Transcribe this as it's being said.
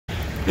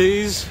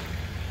These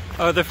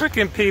are the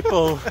freaking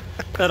people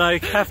that I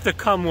have to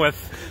come with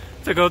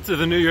to go to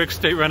the New York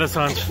State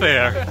Renaissance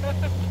Fair.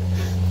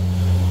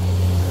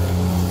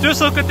 Just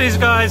look at these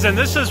guys, and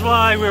this is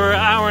why we were an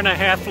hour and a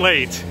half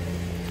late.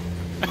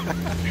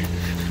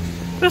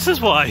 This is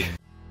why.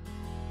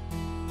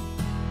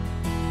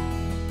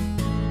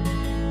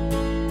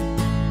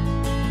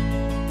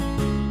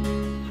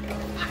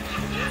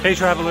 Hey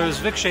travelers,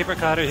 Vic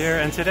Shaper-Cotter here,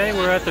 and today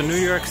we're at the New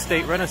York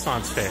State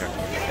Renaissance Fair.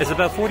 It's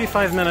about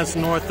 45 minutes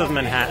north of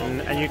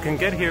Manhattan, and you can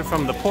get here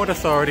from the Port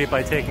Authority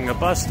by taking a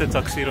bus to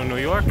Tuxedo, New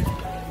York.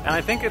 And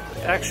I think it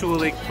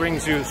actually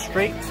brings you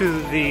straight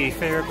to the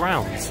fair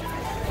grounds.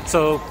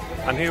 So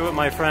I'm here with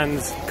my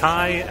friends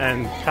Kai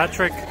and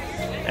Patrick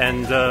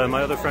and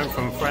my other friend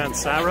from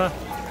France, Sarah.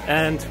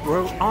 And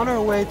we're on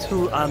our way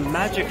to a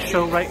magic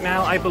show right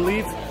now, I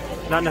believe.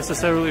 Not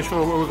necessarily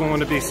sure what we're going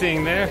to be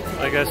seeing there.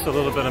 I guess a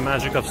little bit of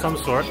magic of some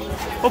sort.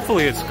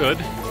 Hopefully it's good.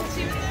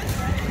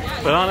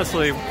 But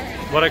honestly,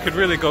 what I could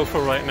really go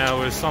for right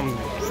now is some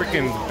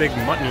freaking big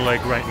mutton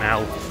leg right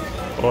now.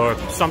 Or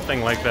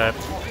something like that.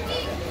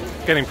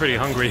 Getting pretty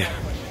hungry.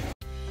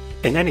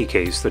 In any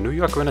case, the New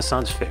York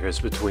Renaissance Fair is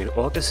between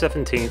August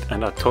 17th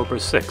and October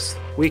 6th,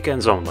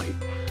 weekends only,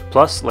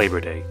 plus Labor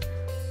Day.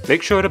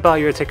 Make sure to buy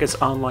your tickets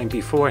online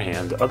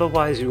beforehand,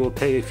 otherwise you will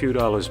pay a few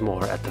dollars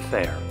more at the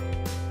fair.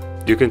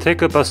 You can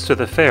take a bus to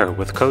the fair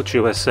with Coach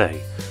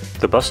USA.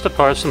 The bus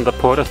departs from the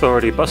Port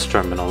Authority bus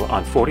terminal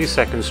on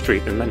 42nd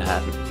Street in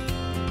Manhattan.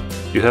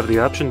 You have the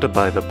option to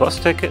buy the bus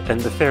ticket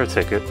and the fair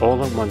ticket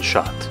all in one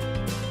shot.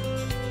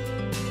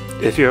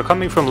 If you are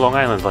coming from Long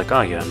Island like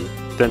I am,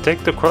 then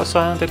take the Cross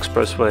Island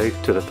Expressway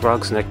to the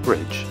Throgs Neck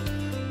Bridge.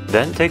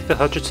 Then take the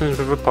Hutchinson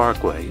River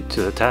Parkway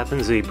to the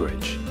Tappan Zee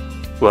Bridge.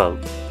 Well,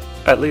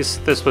 at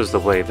least this was the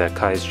way that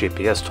Kai's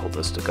GPS told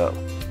us to go.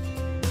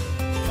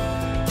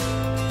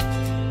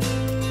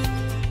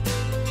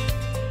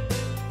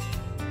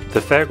 The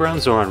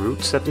fairgrounds are on Route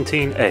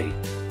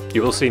 17A.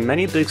 You will see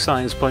many big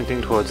signs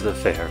pointing towards the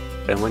fair,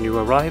 and when you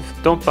arrive,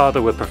 don't bother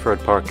with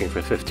preferred parking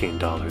for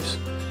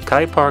 $15.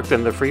 Kai parked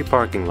in the free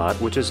parking lot,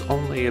 which is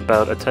only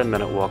about a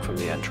 10-minute walk from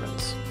the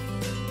entrance.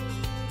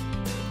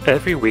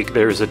 Every week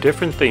there is a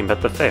different theme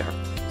at the fair.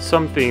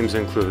 Some themes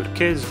include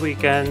Kids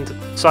Weekend,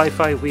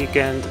 Sci-Fi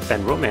Weekend,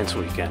 and Romance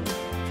Weekend.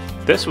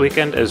 This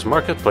weekend is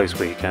Marketplace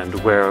Weekend,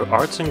 where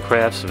arts and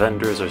crafts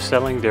vendors are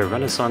selling their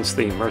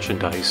Renaissance-themed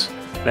merchandise,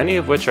 many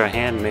of which are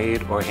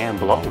handmade or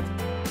hand-blown.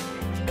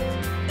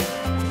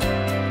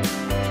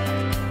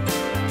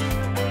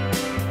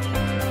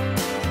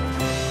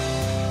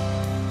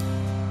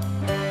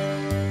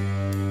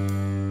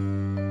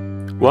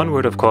 One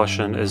word of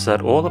caution is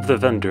that all of the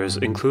vendors,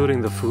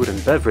 including the food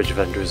and beverage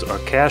vendors, are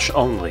cash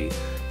only,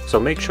 so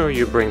make sure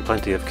you bring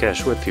plenty of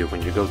cash with you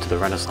when you go to the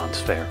Renaissance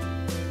Fair.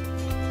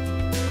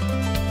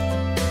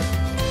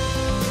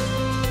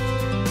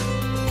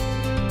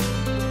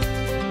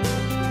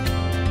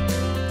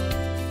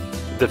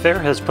 The fair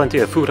has plenty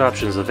of food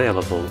options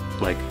available,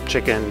 like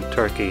chicken,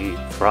 turkey,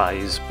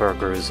 fries,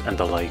 burgers, and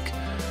the like,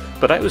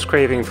 but I was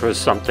craving for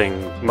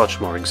something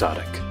much more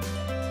exotic.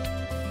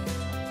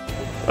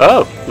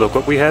 Oh, look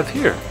what we have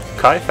here.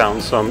 Kai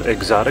found some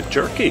exotic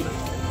jerky. You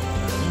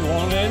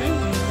want any?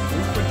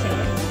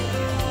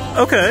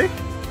 Okay.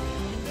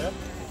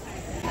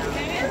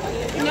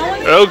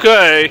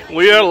 Okay,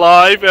 we are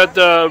live at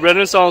the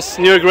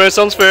New York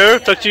Renaissance Fair,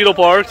 Tuxedo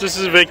Park. This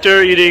is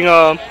Victor eating,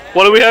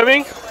 what are we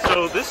having?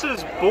 So this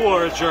is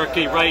boar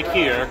jerky right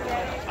here.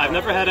 I've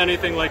never had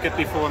anything like it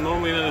before. I'm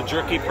normally not a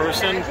jerky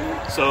person,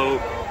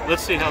 so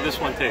let's see how this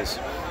one tastes.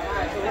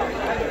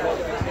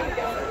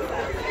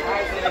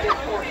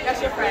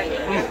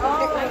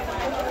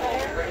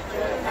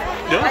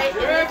 Yeah.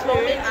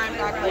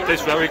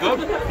 Tastes very good.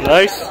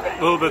 Nice. A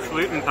little bit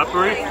sweet and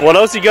peppery. What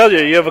else you got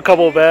here? You have a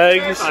couple of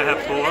bags. I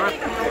have boar.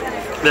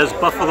 There's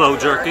buffalo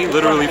jerky,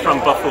 literally from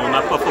buffalo,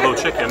 not buffalo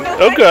chicken.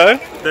 Okay.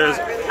 There's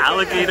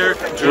alligator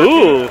jerky.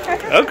 Ooh,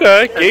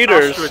 okay.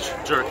 Gators. Ostrich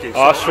jerky.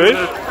 Ostrich?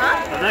 So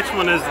the next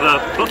one is the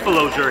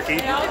buffalo jerky.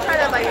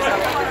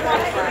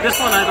 This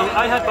one,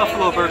 I had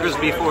buffalo burgers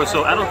before,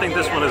 so I don't think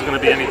this one is going to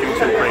be anything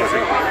too crazy.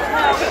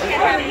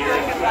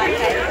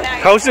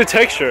 How's the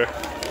texture?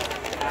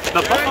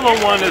 The buffalo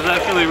one is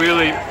actually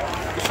really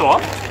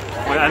soft.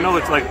 I know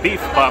it's like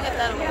beef, but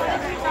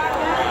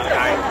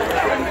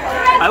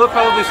I would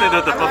probably say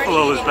that the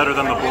buffalo is better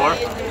than the boar.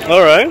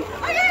 Alright.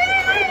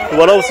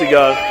 What else you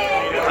got?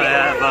 I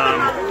have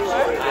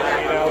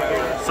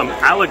some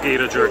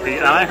alligator jerky,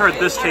 and I heard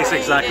this tastes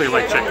exactly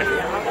like chicken.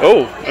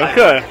 Oh,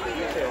 okay.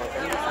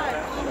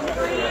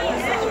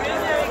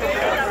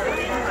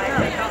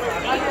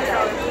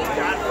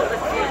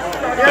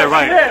 They're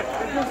right.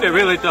 It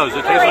really does.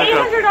 It tastes like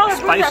a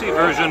spicy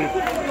version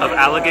of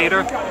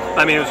alligator.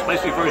 I mean, a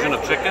spicy version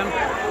of chicken.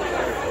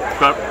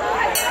 But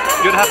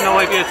you'd have no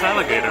idea it's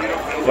alligator.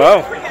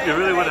 Wow. You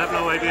really would have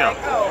no idea.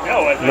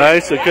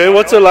 Nice. Okay,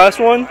 what's the last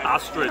one?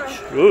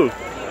 Ostrich. Ooh.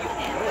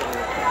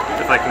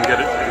 If I can get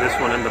this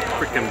one in the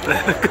freaking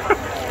bag.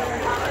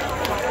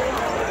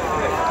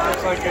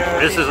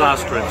 This is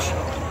ostrich.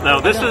 Now,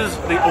 this is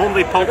the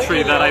only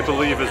poultry that I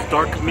believe is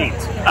dark meat.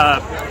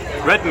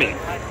 Red meat.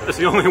 It's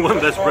the only one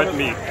that's red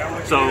meat.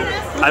 So,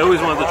 I always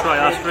wanted to try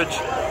ostrich,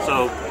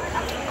 so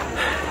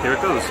here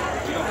it goes.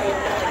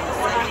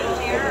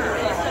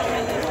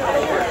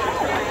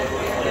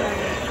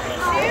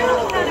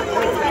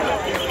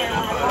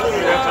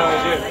 That's how I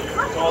did.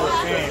 It's all the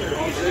same.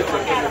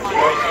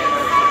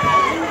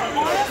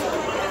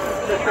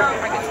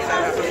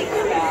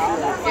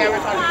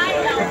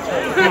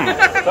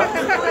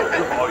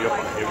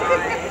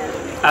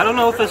 I don't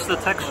know if it's the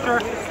texture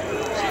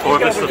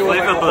or if it's the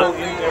flavor, but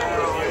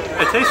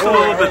it tastes a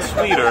little bit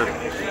sweeter.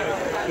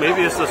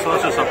 Maybe it's the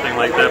sauce or something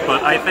like that,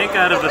 but I think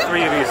out of the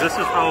three of these, this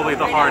is probably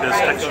the hardest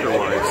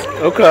texture-wise.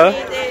 Okay.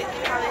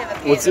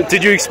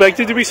 Did you expect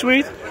it to be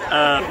sweet?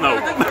 No.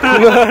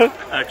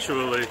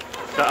 Actually,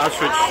 the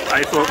ostrich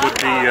I thought would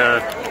be,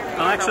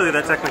 well, actually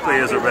that technically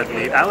is a red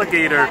meat.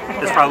 Alligator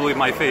is probably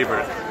my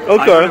favorite.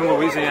 Okay. I heard in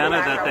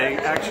Louisiana that they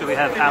actually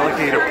have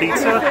alligator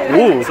pizza.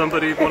 Ooh.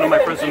 One of my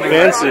friends from New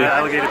York had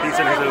alligator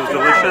pizza and he said it was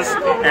delicious.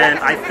 And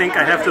I think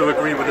I have to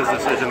agree with his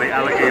decision. The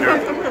alligator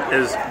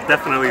is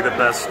definitely the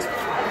best.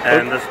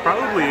 And this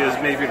probably is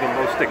maybe the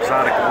most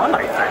exotic one,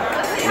 I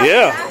think.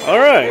 Yeah,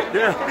 alright.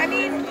 Yeah.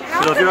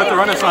 So if you're at the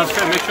Renaissance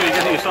Fair, make sure you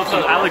get yourself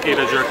some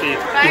alligator jerky.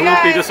 You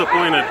won't be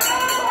disappointed.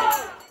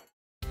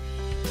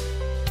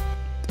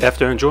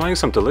 After enjoying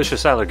some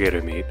delicious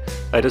alligator meat,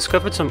 I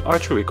discovered some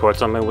archery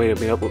courts on my way to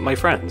meet up with my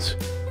friends.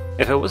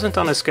 If it wasn't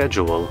on a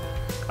schedule,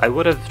 I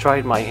would have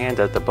tried my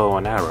hand at the bow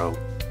and arrow,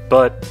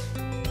 but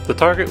the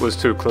target was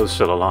too close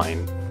to the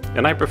line,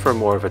 and I prefer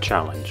more of a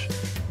challenge.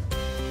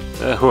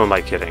 Who am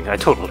I kidding? I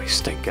totally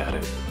stink at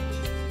it.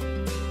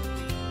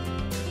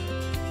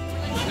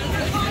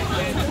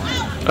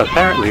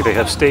 Apparently they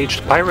have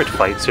staged pirate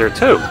fights here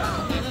too.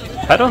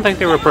 I don't think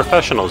they were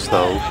professionals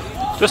though.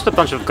 Just a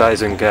bunch of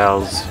guys and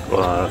gals,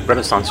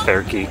 Renaissance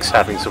Fair geeks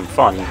having some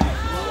fun.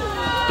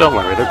 Don't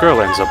worry, the girl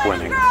ends up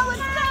winning.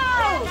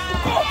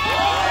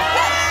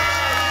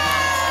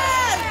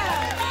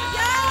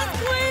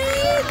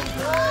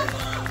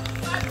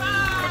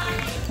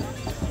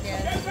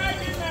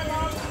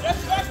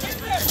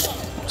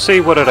 See,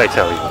 what did I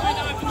tell you?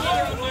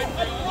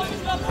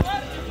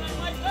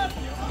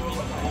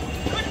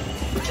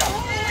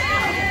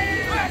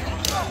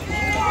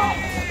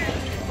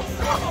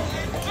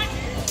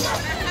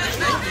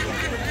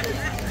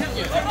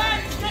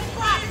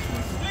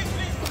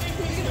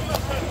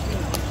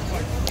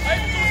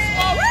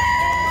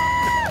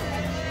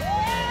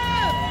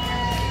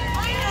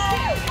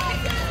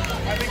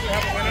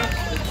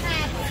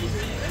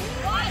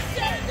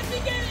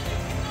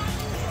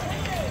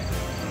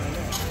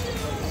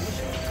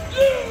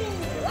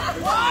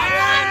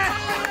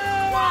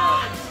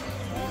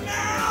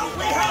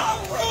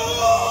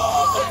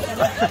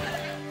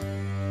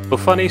 A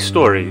funny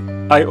story,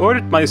 I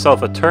ordered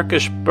myself a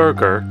Turkish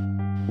burger,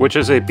 which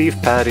is a beef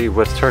patty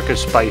with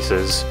Turkish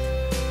spices,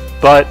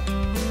 but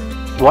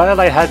while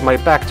I had my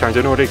back turned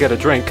in order to get a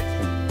drink,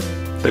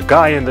 the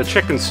guy in the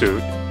chicken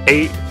suit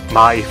ate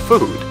my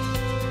food.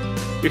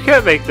 You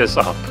can't make this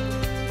up.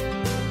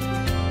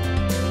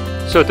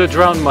 So to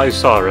drown my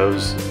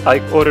sorrows, I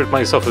ordered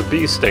myself a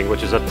bee sting,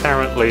 which is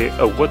apparently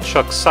a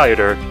woodchuck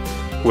cider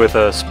with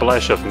a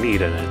splash of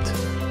meat in it.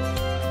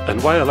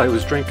 And while I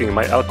was drinking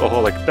my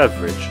alcoholic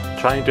beverage,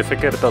 trying to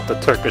forget about the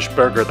Turkish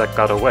burger that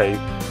got away,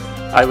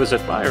 I was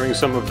admiring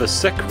some of the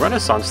sick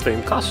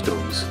Renaissance-themed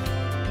costumes.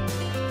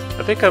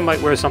 I think I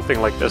might wear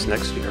something like this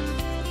next year.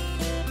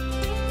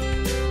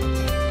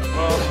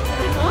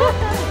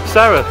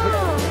 Sarah,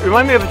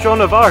 remind me of Joan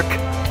of Arc.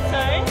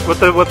 Sorry? With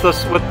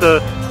the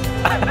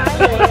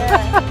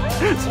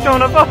It's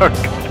Joan of Arc.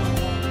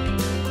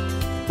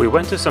 We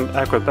went to some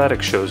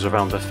acrobatic shows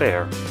around the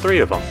fair, 3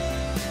 of them.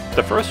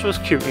 The first was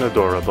cute and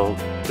adorable,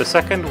 the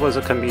second was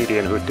a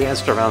comedian who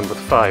danced around with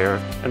fire,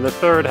 and the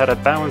third had a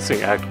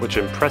balancing act which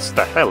impressed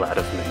the hell out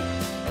of me.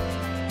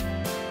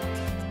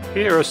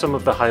 Here are some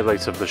of the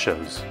highlights of the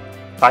shows.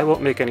 I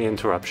won't make any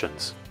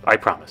interruptions, I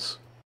promise.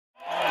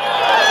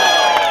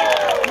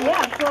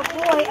 Yeah, for a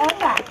boy and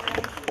back.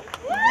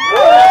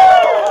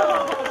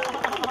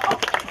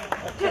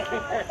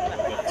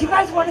 Do you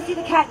guys want to see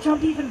the cat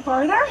jump even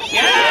further?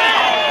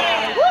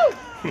 Yeah! Woo!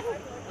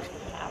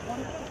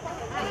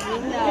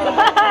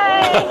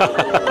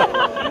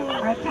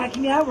 Alright,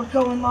 packing it out, we're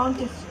going long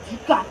distance. You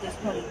got this,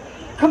 buddy.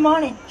 Come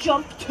on and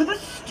jump to the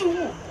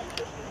stool.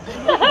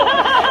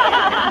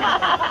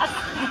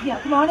 Yeah,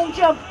 come on and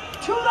jump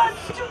to the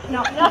stool.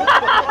 No. Those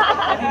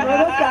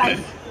guys.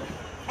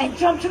 And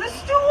jump to the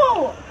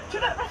stool. To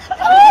the...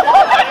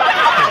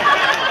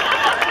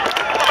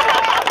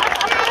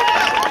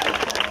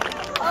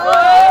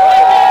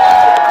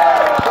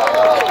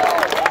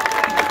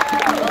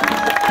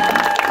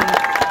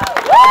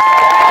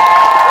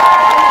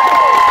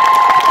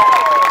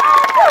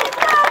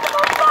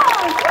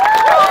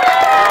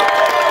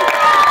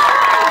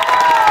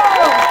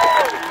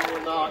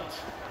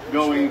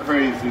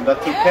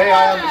 That's okay,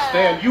 I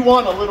understand. You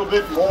want a little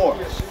bit more.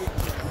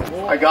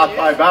 I got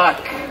my back.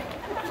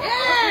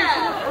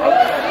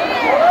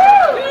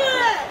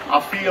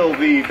 feel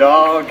thee,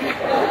 dog. I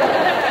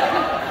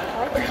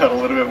got a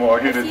little bit more.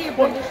 Hit it.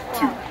 1, 2, 3.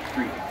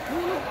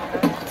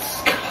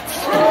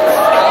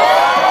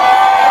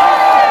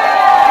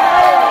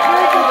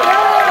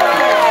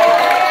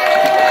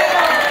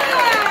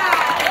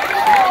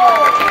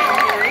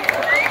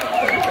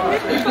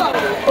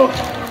 Oh,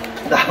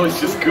 that was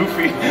just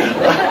goofy.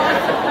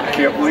 I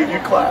can't believe you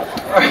clapped.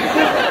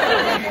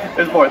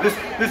 There's more. This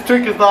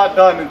trick is not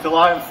done until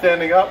I am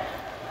standing up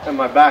and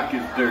my back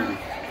is dirty.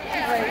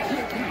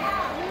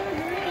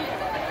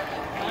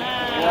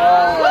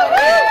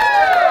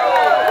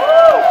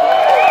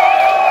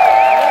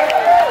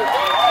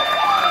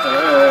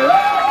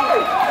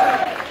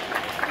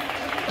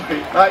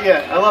 Wait, not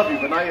yet. I love you,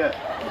 but not yet.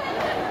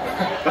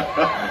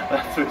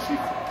 That's what she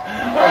said.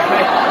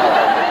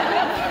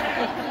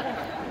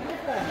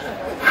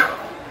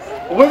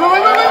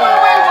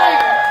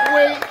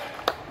 Wait.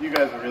 You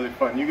guys are really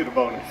fun. You get a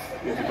bonus.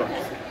 You get a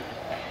bonus.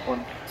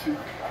 1, 2.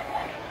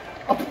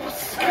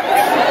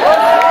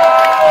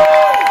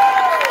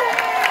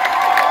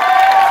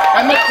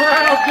 And the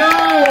crowd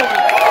goes!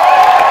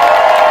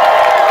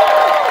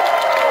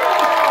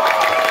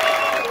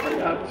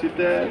 Bring out your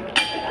dad.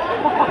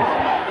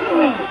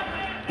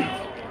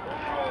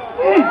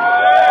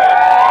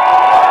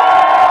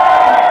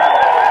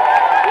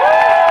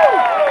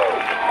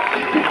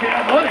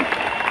 Yeah, buddy.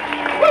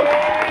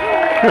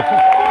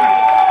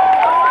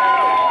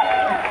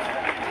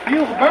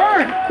 Feel the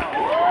burn.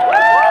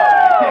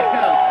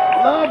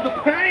 Yeah, love the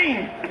pain.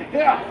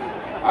 Yeah.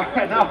 All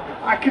right, now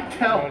I could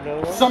tell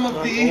some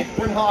of thee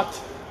were not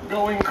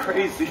going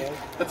crazy.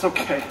 That's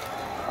okay.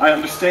 I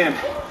understand.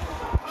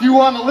 You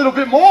want a little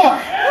bit more?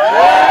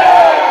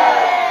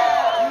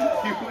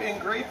 You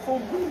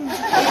ingrateful.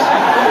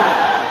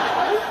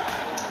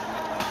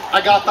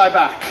 I got thy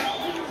back.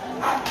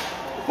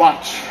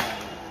 Watch.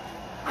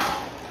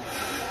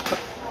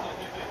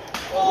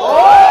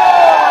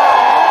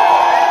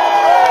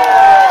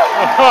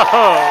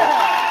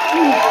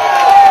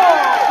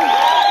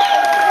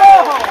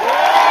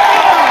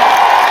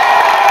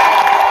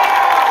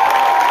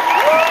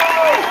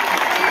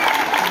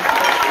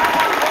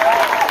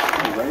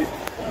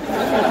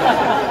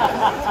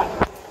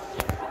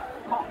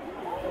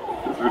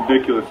 It's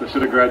ridiculous. I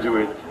should have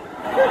graduated.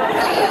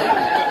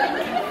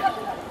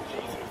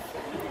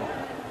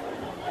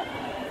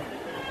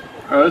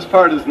 This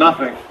part is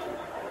nothing.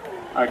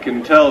 I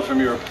can tell from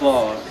your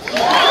applause.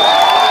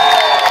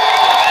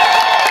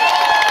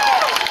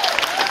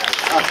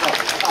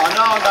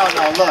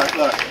 No,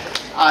 look.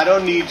 I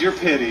don't need your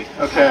pity,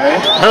 okay?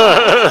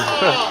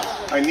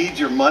 I need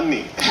your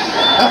money.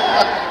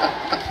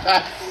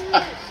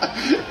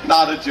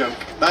 Not a joke.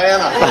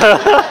 Diana,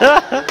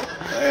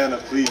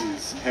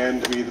 please,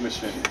 hand me the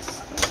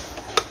machetes.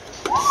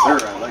 Sir,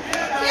 I like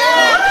that.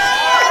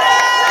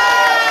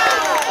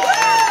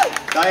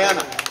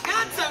 Diana.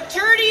 Not so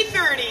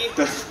turdy-thirty.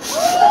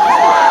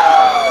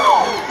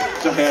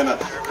 Diana,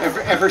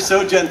 ever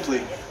so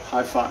gently,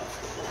 high five.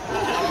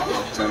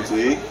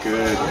 Gently,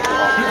 good.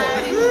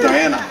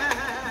 Diana,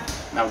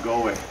 now go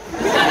away.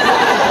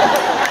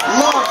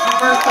 Love for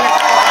birthday.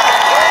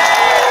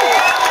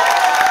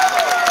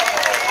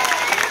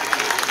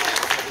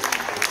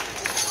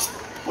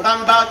 What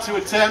I'm about to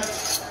attempt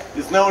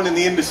is known in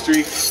the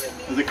industry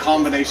as a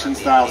combination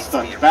style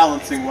stunt,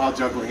 balancing while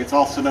juggling. It's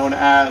also known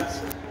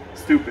as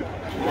stupid.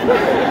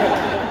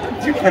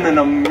 You've been an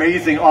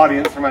amazing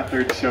audience for my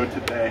third show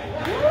today.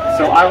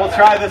 So I will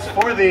try this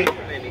for thee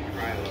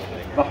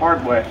the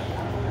hard way.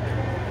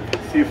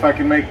 See if I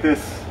can make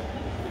this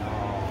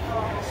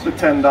the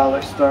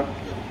 $10 stunt.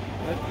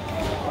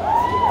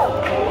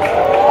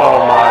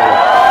 Oh my.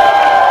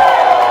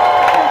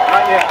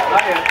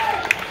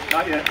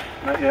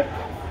 Not yet.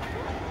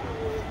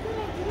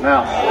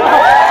 Now.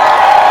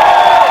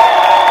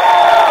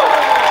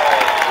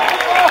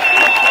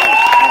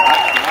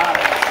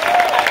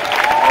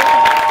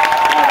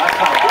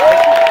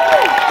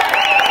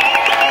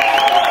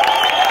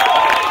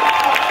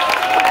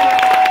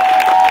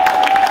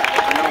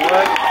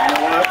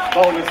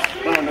 Bonus.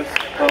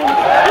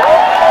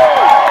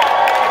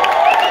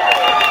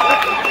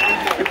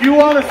 If you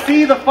want to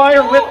see the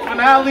fire whip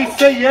finale,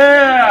 say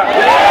yeah!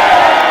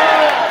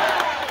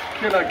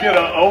 Can I get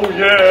a oh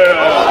yeah?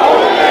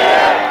 Oh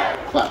yeah!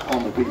 Clap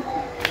on the beat. 1,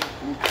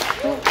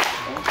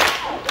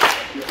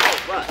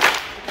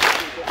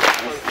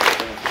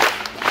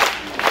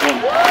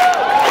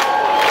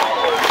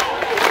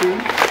 2,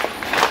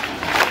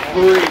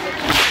 3.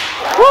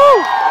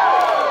 Woo!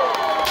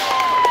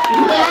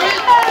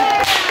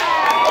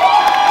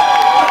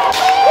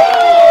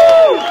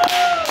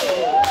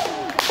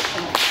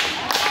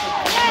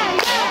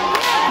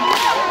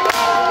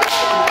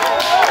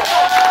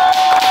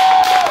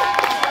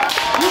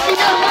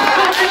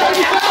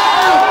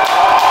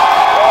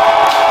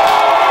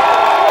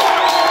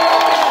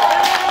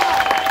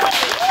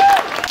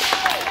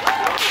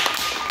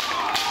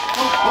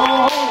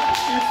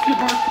 It's your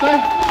birthday.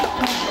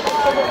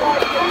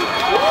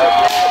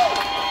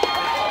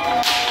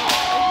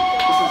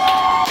 This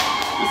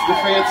is the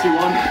fancy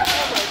one.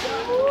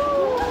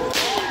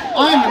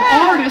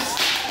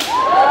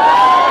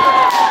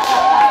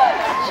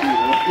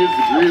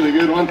 really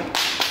good one. Another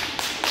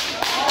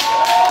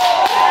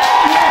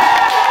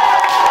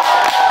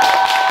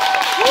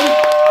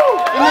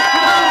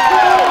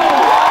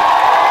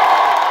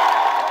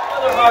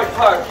hard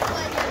part.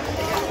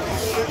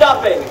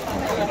 Stopping.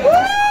 Woo!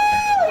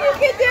 You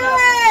can do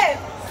it!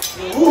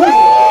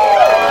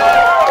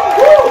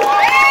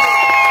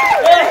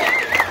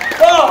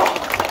 Oh,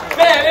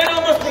 man, it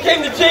almost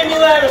became the Jamie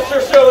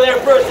Lannister show there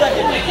for a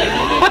second.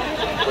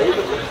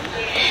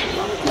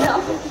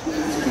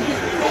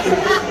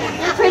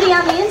 You're pretty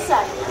on the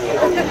inside.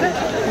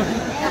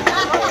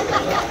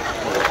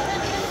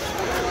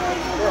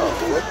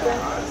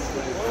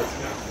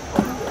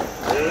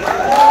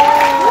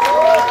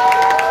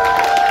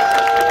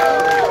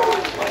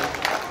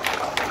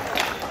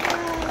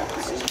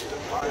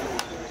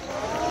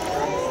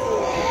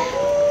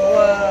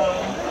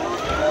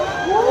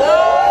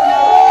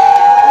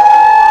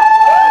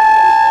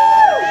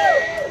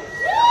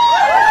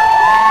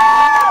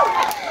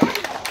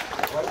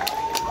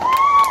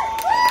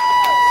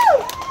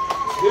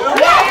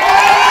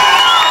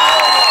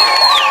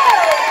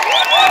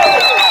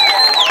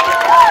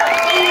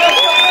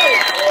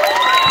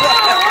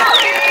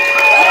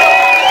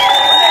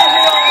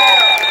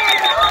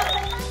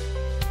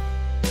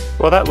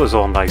 Well, that was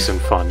all nice and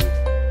fun.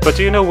 But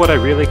do you know what I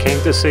really came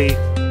to see?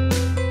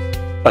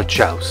 A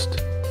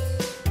joust.